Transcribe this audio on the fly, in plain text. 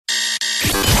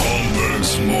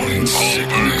morning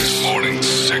sickness. Morning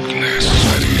sickness.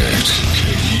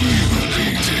 98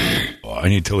 KUPD. Oh, I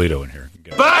need Toledo in here.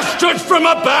 Bastards from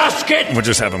a basket! We'll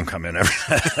just have him come in.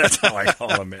 That's how I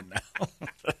call him in now.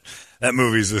 That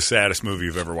movie's the saddest movie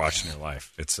you've ever watched in your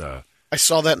life. It's I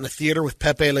saw that in the theater with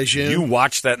Pepe Lejeune. You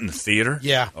watched that in the theater?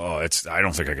 Yeah. Oh, I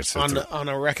don't think I could sit through. On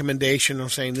a recommendation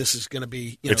of saying this is going to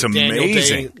be, It's Daniel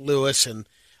amazing. Day-Lewis, and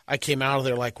I came out of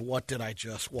there like, what did I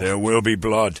just watch? There will be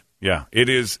blood. Yeah, it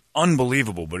is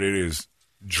unbelievable, but it is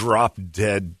drop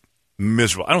dead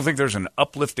miserable. I don't think there's an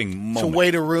uplifting moment. It's a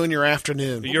way to ruin your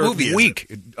afternoon. Your movie is week.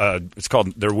 It's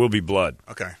called There Will Be Blood.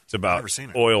 Okay. It's about Never seen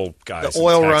it. oil guys. The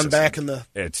oil in run Texas. back in the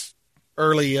It's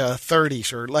early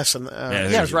 30s or less than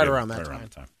it was right around that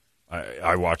time.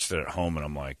 I watched it at home, and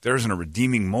I'm like, there isn't a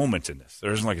redeeming moment in this.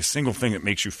 There isn't like a single thing that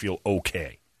makes you feel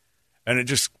okay. And it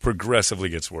just progressively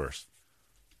gets worse.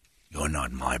 You're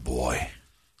not my boy.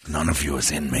 None of you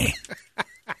is in me.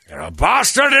 You're a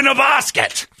bastard in a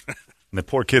basket. And the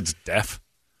poor kid's deaf.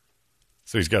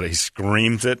 So he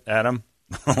screams it at him.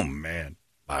 Oh, man.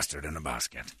 Bastard in a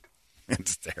basket.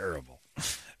 It's terrible.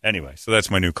 Anyway, so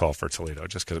that's my new call for Toledo,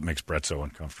 just because it makes Brett so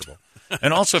uncomfortable.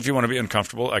 And also, if you want to be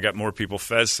uncomfortable, I got more people.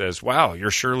 Fez says, wow,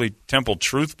 your Shirley Temple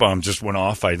truth bomb just went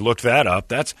off. I looked that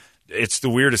up. It's the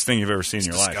weirdest thing you've ever seen in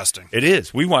your disgusting. life. It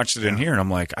is. We watched it in here, and I'm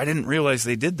like, I didn't realize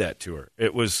they did that to her.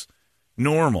 It was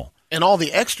normal. And all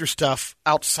the extra stuff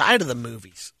outside of the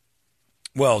movies.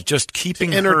 Well, just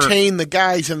keeping entertain the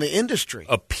guys in the industry.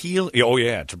 Appeal. Oh,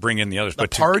 yeah, to bring in the others. The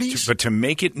parties? But to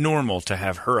make it normal to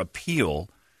have her appeal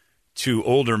to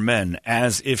older men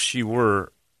as if she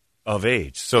were of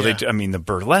age. So the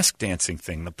burlesque dancing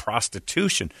thing, the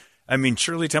prostitution. I mean,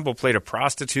 Shirley Temple played a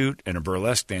prostitute and a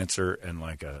burlesque dancer and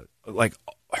like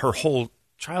her whole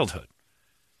childhood.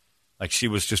 Like she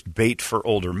was just bait for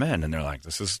older men, and they're like,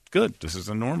 "This is good. This is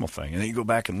a normal thing." And then you go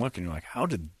back and look, and you're like, "How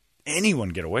did anyone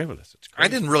get away with this?" It's crazy. I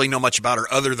didn't really know much about her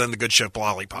other than the Good Ship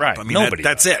Lollipop. Right. I mean, Nobody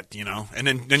that's does. it, And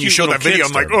then you Cute show little that video, kid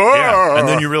I'm like, story. oh. Yeah. And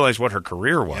then you realize what her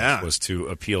career Yeah. was to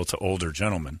appeal to older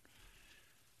gentlemen.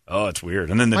 Oh, it's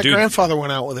weird. And then My dude, grandfather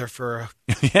went out with her for a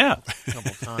yeah,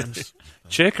 couple times.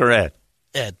 Chick or Ed?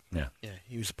 Ed. Yeah. Yeah,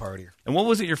 he was a partier. And what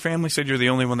was it your family said you're the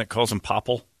only one that calls him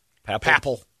Popple?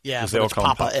 Papple. Yeah, They but all it's call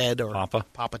him Papa Ed or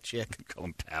Papa Chick. Call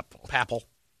him Papple. Papple.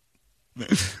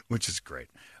 Which is great.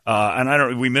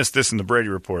 And we missed this in the Brady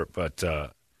Report, but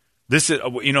this is,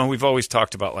 we've always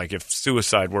talked about like if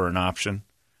suicide were an option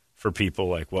for people,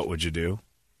 like what would you do?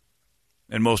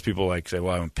 And most people like say,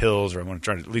 well, I want pills or I want to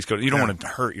try to at least go. You don't want to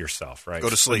hurt yourself, right? Go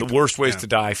to sleep. The worst ways to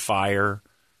die, fire.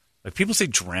 Like people say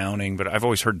drowning, but I've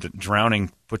always heard that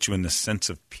drowning puts you in the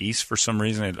sense of peace for some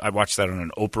reason. I watched that on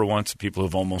an Oprah once, people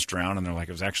who've almost drowned, and they're like,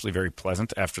 it was actually very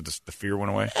pleasant after the fear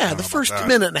went away. Yeah, the first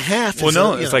minute and a half.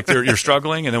 It's like you're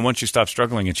struggling, and then once you stop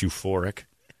struggling, it's euphoric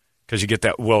because you get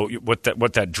that. Well, what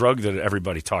that drug that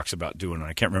everybody talks about doing, and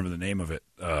I can't remember the name of it.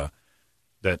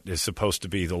 That is supposed to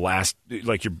be the last.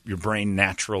 Like your brain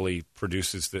naturally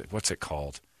produces the. What's it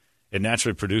called? It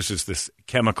naturally produces this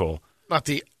chemical. Not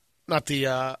the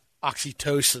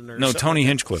oxytocin or no. something. Tony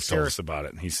Hinchcliffe told us about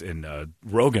it, and he's in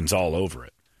Rogan's all over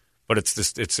it. But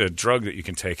it's a drug that you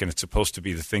can take, and it's supposed to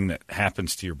be the thing that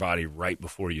happens to your body right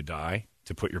before you die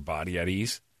to put your body at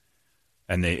ease.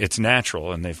 And it's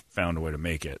natural, and they've found a way to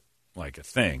make it like a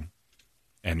thing.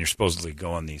 And you're supposedly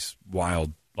go on these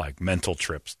wild like mental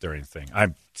trips during the thing.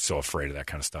 I'm so afraid of that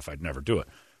kind of stuff. I'd never do it.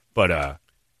 But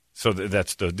so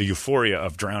that's the euphoria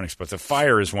of drowning. But the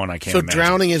fire is one I can't imagine. So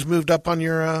drowning has moved up on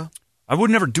your... I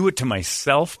would never do it to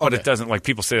myself, but it doesn't. Like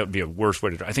people say that would be a worse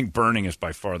way to do it. I think burning is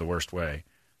by far the worst way.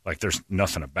 Like there's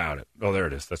nothing about it. Oh, there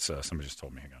it is. That's somebody just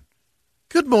told me. Hang on.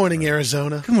 Good morning,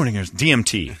 Arizona. Good morning, Arizona.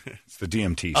 DMT. It's the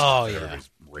DMT stuff Oh, that yeah. everybody's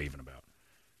raving about.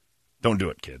 Don't do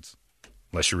it, kids.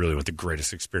 Unless you really want the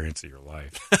greatest experience of your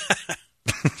life.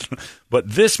 But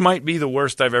this might be the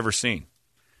worst I've ever seen.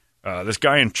 This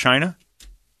guy in China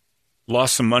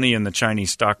lost some money in the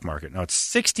Chinese stock market. Now, it's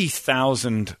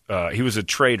 60,000. He was a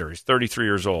trader. He's 33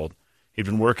 years old. He'd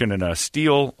been working in a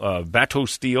Bato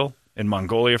Steel in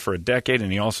Mongolia for a decade,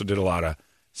 and he also did a lot of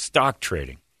stock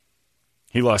trading.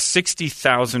 He lost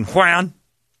 60,000 yuan.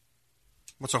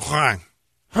 What's a yuan?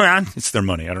 Yuan. It's their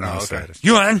money. I don't know how to say okay. it.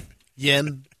 Yuan.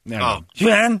 Yen. No.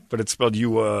 Yuan. But it's spelled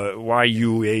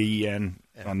Y-U-A-E-N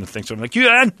on the thing. So I'm like,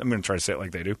 yuan. I'm going to try to say it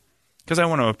like they do because I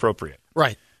want to appropriate.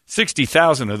 Right.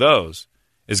 60,000 of those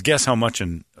is guess how much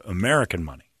in American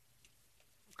money?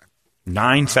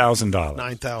 $9,000.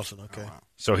 9,000, okay.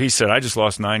 So he said, I just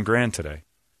lost $9,000 today.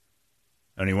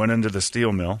 And he went into the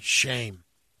steel mill. Shame.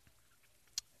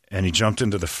 And he jumped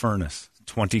into the furnace,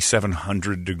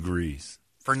 2,700 degrees.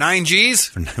 For 9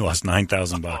 G's? He lost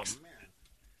 $9,000.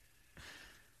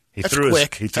 He That's threw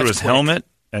quick. He threw That's his quick. helmet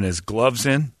and his gloves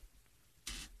in,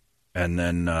 and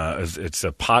then it's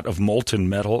a pot of molten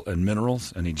metal and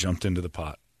minerals, and he jumped into the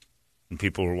pot, and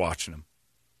people were watching him.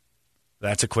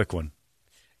 That's a quick one.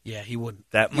 Yeah, he wouldn't.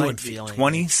 That he might wouldn't be feel anything.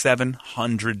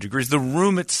 2,700 degrees. The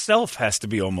room itself has to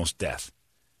be almost death.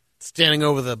 Standing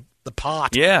over the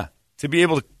pot. Yeah, to be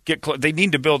able to get close, they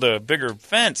need to build a bigger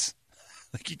fence.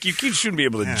 Like you shouldn't be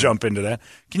able to jump into that.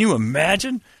 Can you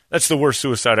imagine? That's the worst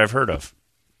suicide I've heard of.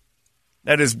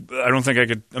 That is, I don't think I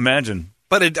could imagine.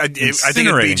 But I think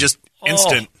it'd be just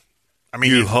instant. I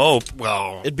mean, You hope.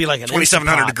 Well, It'd be like an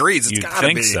 2,700 instant pot. degrees. It's You'd got to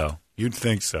think be. so. You'd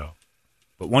think so.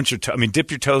 But once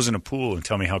dip your toes in a pool and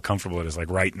tell me how comfortable it is, like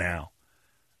right now,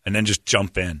 and then just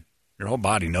jump in. Your whole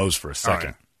body knows for a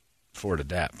second before it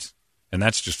adapts, and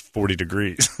that's just 40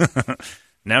 degrees.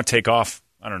 Now take off.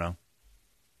 I don't know.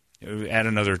 Add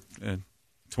another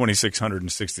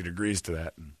 2,660 degrees to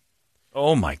that. And,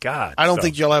 oh my God! I don't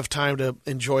think you'll have time to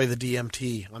enjoy the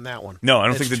DMT on that one. No, I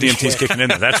don't It's think the too DMT's quick. kicking in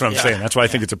there. That's what I'm Yeah. saying. That's why I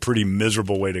think it's a pretty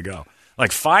miserable way to go.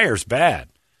 Like fire's bad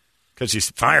because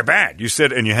fire bad. You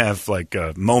sit and you have like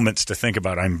moments to think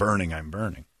about. I'm burning. I'm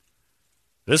burning.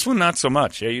 This one not so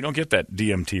much. Yeah, you don't get that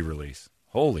DMT release.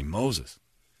 Holy Moses!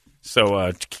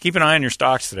 So keep an eye on your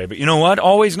stocks today. But you know what?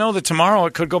 Always know that tomorrow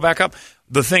it could go back up.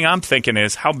 The thing I'm thinking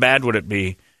is, how bad would it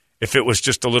be if it was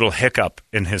just a little hiccup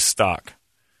in his stock?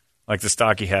 Like the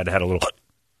stock he had a little,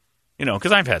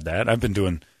 because I've had that. I've been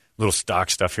doing little stock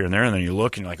stuff here and there, and then you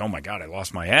look and you're like, oh, my God, I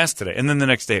lost my ass today. And then the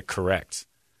next day it corrects.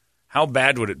 How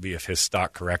bad would it be if his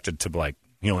stock corrected to, like,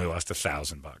 he only lost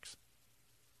 $1,000?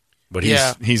 But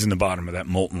he's in the bottom of that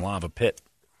molten lava pit.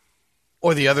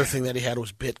 Or the other thing that he had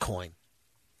was Bitcoin.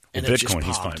 And it just Bitcoin,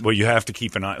 he's popped. fine. Well, you have to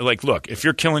keep an eye. Like, look, if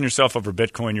you're killing yourself over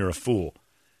Bitcoin, you're a fool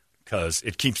because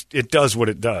it does what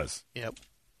it does. Yep.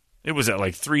 It was at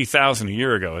like 3,000 a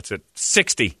year ago. It's at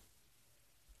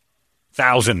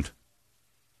 60,000.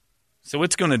 So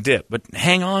it's going to dip, but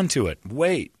hang on to it.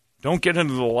 Wait. Don't get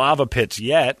into the lava pits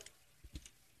yet.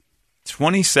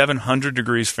 2,700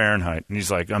 degrees Fahrenheit. And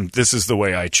he's like, this is the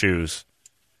way I choose.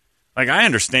 Like, I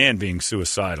understand being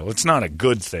suicidal. It's not a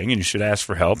good thing, and you should ask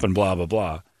for help and blah, blah,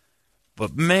 blah.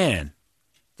 But, man,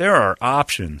 there are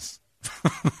options.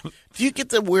 Do you get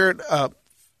the weird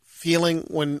feeling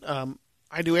when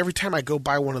I do every time I go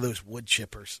buy one of those wood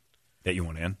chippers? That you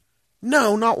want in?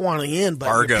 No, not wanting in, but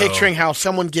Fargo. picturing how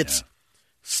someone gets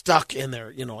stuck in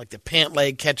there, like the pant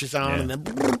leg catches on, and then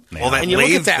Well, that and you look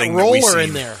lathe at that thing that we roller see.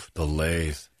 in there. The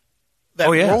lathe. That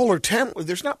Oh, yeah. roller tent,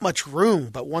 there's not much room,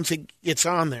 but once it gets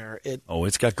on there, it. Oh,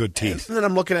 it's got good teeth. And then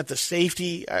I'm looking at the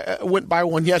safety. I went by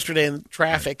one yesterday in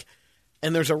traffic,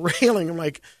 and there's a railing. I'm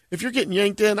like, if you're getting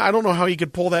yanked in, I don't know how you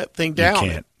could pull that thing down.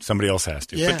 You can't. Somebody else has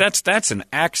to. Yeah. But that's an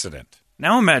accident.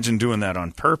 Now imagine doing that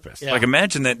on purpose. Yeah. Like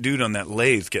imagine that dude on that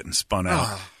lathe getting spun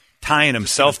out, tying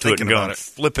himself to it and thinking about going, it.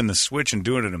 flipping the switch and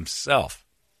doing it himself.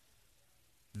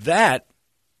 That,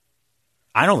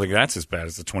 I don't think that's as bad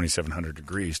as the 2,700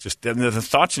 degrees. Just the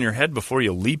thoughts in your head before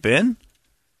you leap in.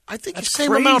 I think That's the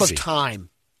same amount of crazy. time.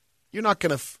 You're not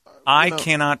going to. I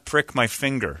cannot prick my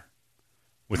finger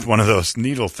with one of those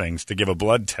needle things to give a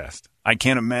blood test. I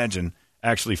can't imagine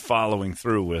actually following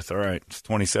through with, all right, it's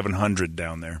 2,700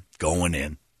 down there, going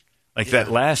in. Like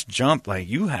that last jump, like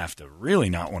you have to really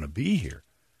not want to be here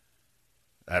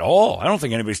at all. I don't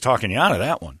think anybody's talking you out of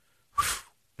that one.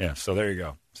 Yeah, so there you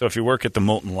go. So if you work at the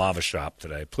Molten Lava Shop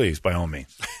today, please, by all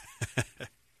means,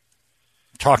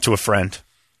 talk to a friend.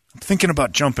 I'm thinking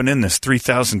about jumping in this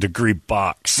 3,000-degree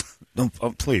box.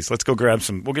 Please, let's go grab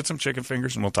some. We'll get some chicken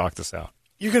fingers and we'll talk this out.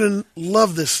 You're going to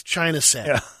love this China set.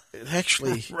 Yeah. It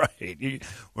actually. Right.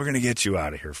 We're going to get you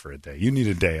out of here for a day. You need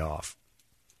a day off.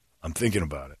 I'm thinking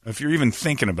about it. If you're even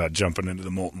thinking about jumping into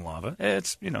the molten lava,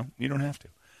 it's, you don't have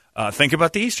to. Think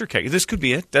about the Easter cake. This could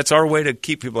be it. That's our way to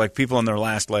keep people on their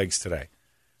last legs today.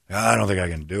 I don't think I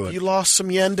can do it. You lost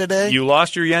some yen today? You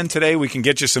lost your yen today. We can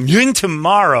get you some yen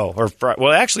tomorrow.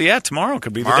 Well, actually, yeah, tomorrow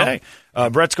could be the day.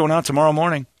 Brett's going out tomorrow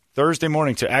morning, Thursday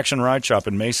morning, to Action Ride Shop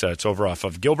in Mesa. It's over off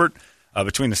of Gilbert,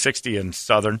 between the 60 and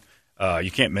Southern. You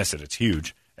can't miss it. It's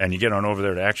huge. And you get on over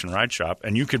there to Action Ride Shop,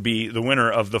 and you could be the winner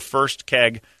of the first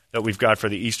keg that we've got for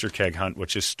the Easter keg hunt,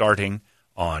 which is starting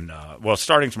on,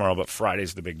 starting tomorrow, but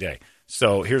Friday's the big day.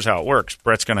 So here's how it works.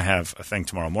 Brett's going to have a thing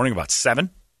tomorrow morning about 7.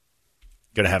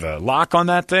 Going to have a lock on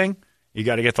that thing. You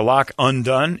got to get the lock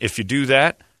undone. If you do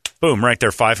that, boom, right there,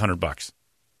 $500.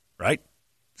 Right?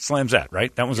 slams that,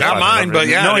 right? That was Not mine, but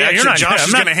yeah, no, yeah, you're not. Josh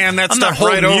is going to hand that I'm stuff not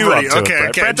right holding you over up to to you. it, Okay, Brett.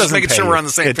 okay. Brett Just doesn't making pay sure you. we're on the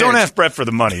same Yeah, page. don't ask Brett for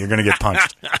the money. You're going to get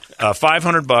punched.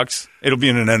 $500. It'll be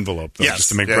in an envelope, though, Yes. just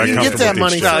to make Yeah, Brett you You comfortable. get that with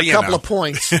money each for day. a you couple know. of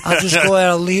points. I'll just go ahead.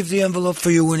 I'll leave the envelope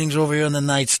for your winnings over here on the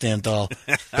nightstand, doll.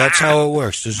 That's how it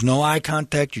works. There's no eye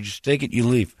contact. You just take it, you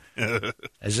leave.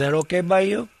 Is that okay by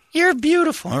you? You're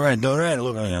beautiful. All right.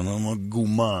 Look, I'm a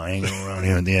gourmand hanging around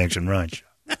here at the Action Ride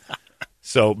Shop.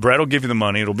 So Brett will give you the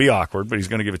money. It'll be awkward, but he's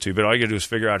going to give it to you. But all you got to do is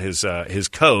figure out his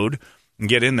code and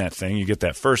get in that thing. You get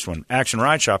that first one. Action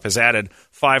Ride Shop has added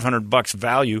 $500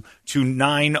 value to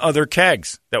 9 other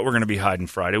kegs that we're going to be hiding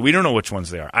Friday. We don't know which ones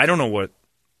they are. I don't know what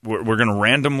we're going to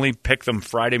randomly pick them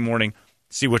Friday morning,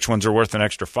 see which ones are worth an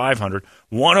extra $500.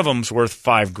 One of them's worth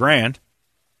 $5,000,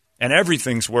 and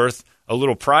everything's worth a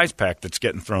little prize pack that's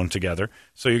getting thrown together.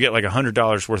 So you get like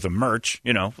 $100 worth of merch,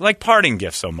 like parting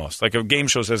gifts almost. Like a game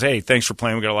show says, hey, thanks for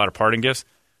playing. We got a lot of parting gifts.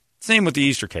 Same with the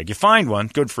Easter keg. You find one,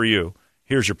 good for you.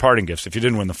 Here's your parting gifts. If you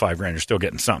didn't win the $5,000, you're still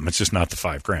getting something. It's just not the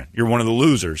 $5,000. You're one of the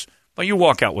losers, but you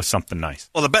walk out with something nice.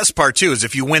 Well, the best part, too, is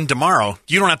if you win tomorrow,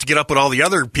 you don't have to get up with all the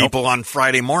other people on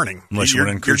Friday morning. Unless you want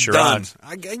to increase your done. odds.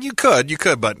 You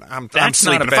could, but I'm That's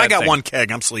sleeping. not a If I bad got thing. one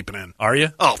keg, I'm sleeping in. Are you?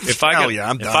 Oh, hell yeah,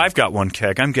 I'm If done. I've got one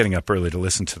keg, I'm getting up early to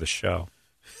listen to the show.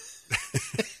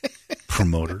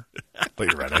 Promoter. But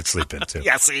you're right, I'd sleep in too.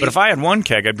 Yeah, see? But if I had one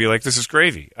keg, I'd be like, this is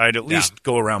gravy. I'd at least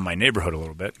go around my neighborhood a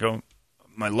little bit. Go,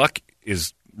 my luck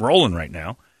is rolling right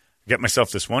now. Get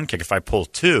myself this one keg. If I pull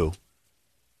 2,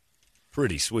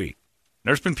 pretty sweet.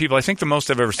 There's been people, I think the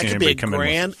most I've ever seen That could be anybody $1 come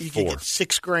grand. in You with could 4. get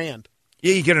 $6,000.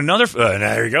 Yeah, you get another,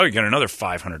 there you go, you get another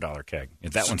 $500 keg.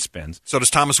 If that one spins. So does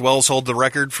Thomas Wells hold the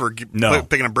record for No.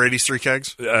 picking up Brady's 3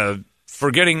 kegs? For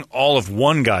getting all of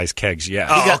one guy's kegs, yes.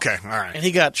 Oh, okay. All right. And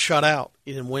he got shut out.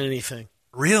 He didn't win anything.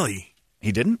 Really?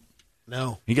 He didn't?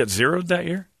 No. He got zeroed that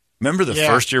year? Remember the Yeah,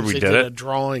 first year we they did a it?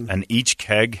 drawing. And each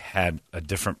keg had a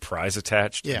different prize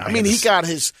attached. Yeah, And I mean, had he this- got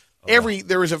his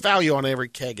there was a value on every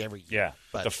keg every year. Yeah,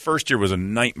 but the first year was a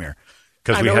nightmare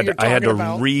because I know what you're I had to talking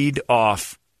about. read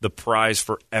off the prize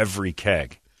for every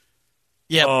keg.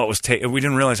 yeah, Oh, it was we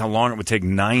didn't realize how long it would take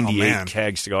 98 man.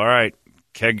 kegs to go. All right,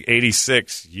 keg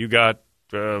 86, you got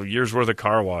a year's worth of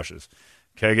car washes.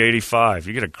 Keg 85,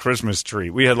 you get a Christmas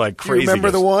tree. We had like do you crazy. remember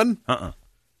gifts. the one? Uh-uh.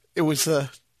 It was a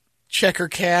checker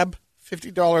cab,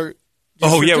 $50.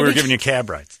 Oh yeah, we were giving you cab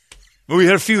rides. Well, we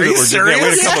had a few that you were yeah, we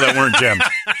had a serious? couple that weren't gems.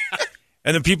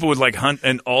 And then people would like hunt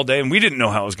and all day, and we didn't know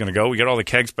how it was going to go. We got all the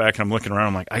kegs back, and I'm looking around.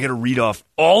 I'm like, I got to read off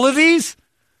all of these,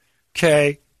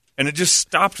 okay? And it just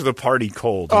stopped the party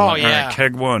cold. I'm Oh, like, all yeah. right,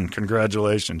 keg 1,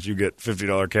 congratulations, you get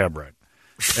 $50 cab ride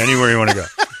anywhere you want to go.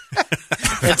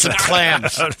 And some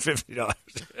clams. $50.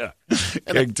 Yeah.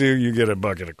 Keg 2, you get a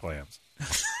bucket of clams.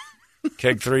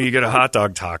 Keg 3, you get a hot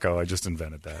dog taco. I just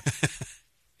invented that.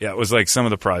 Yeah, it was like some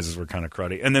of the prizes were kind of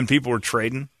cruddy, and then people were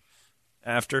trading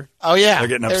after. Oh, yeah. They're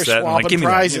getting They're upset. and like, swapping give me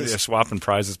prizes. that. Give me that. Swapping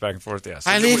prizes back and forth. Yeah, so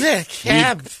I need that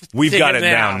cab. We've got it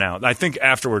ticket down now. I think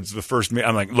afterwards, the first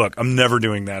I'm like, look, I'm never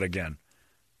doing that again.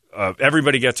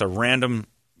 Everybody gets a random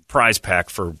prize pack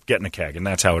for getting a keg, and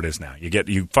that's how it is now.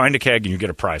 You find a keg and you get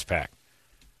a prize pack,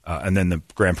 and then the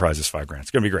grand prize is $5,000.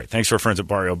 It's going to be great. Thanks to our friends at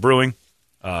Barrio Brewing,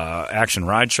 Action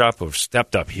Ride Shop, who've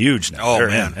stepped up huge now. Oh, They're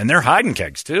man. in. And they're hiding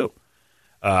kegs too.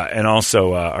 And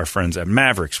also our friends at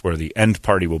Mavericks, where the end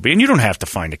party will be. And you don't have to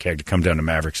find a keg to come down to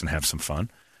Mavericks and have some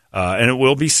fun. And it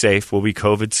will be safe. We'll be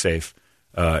COVID safe.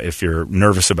 If you're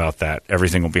nervous about that,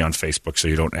 everything will be on Facebook, so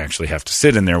you don't actually have to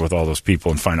sit in there with all those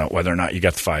people and find out whether or not you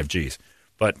got the 5Gs.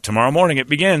 But tomorrow morning it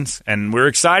begins, and we're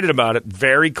excited about it.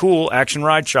 Very cool. Action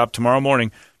Ride Shop tomorrow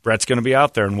morning. Brett's going to be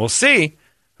out there, and we'll see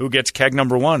who gets keg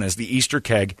number 1 as the Easter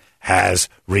keg has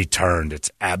returned. It's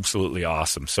absolutely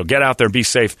awesome. So get out there, be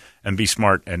safe, and be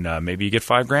smart, and maybe you get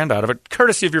 $5,000 out of it,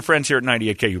 courtesy of your friends here at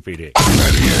 98 KUPD.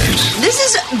 This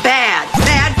is bad.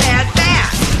 Bad, bad,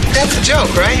 bad. That's a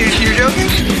joke, right? You're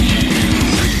joking?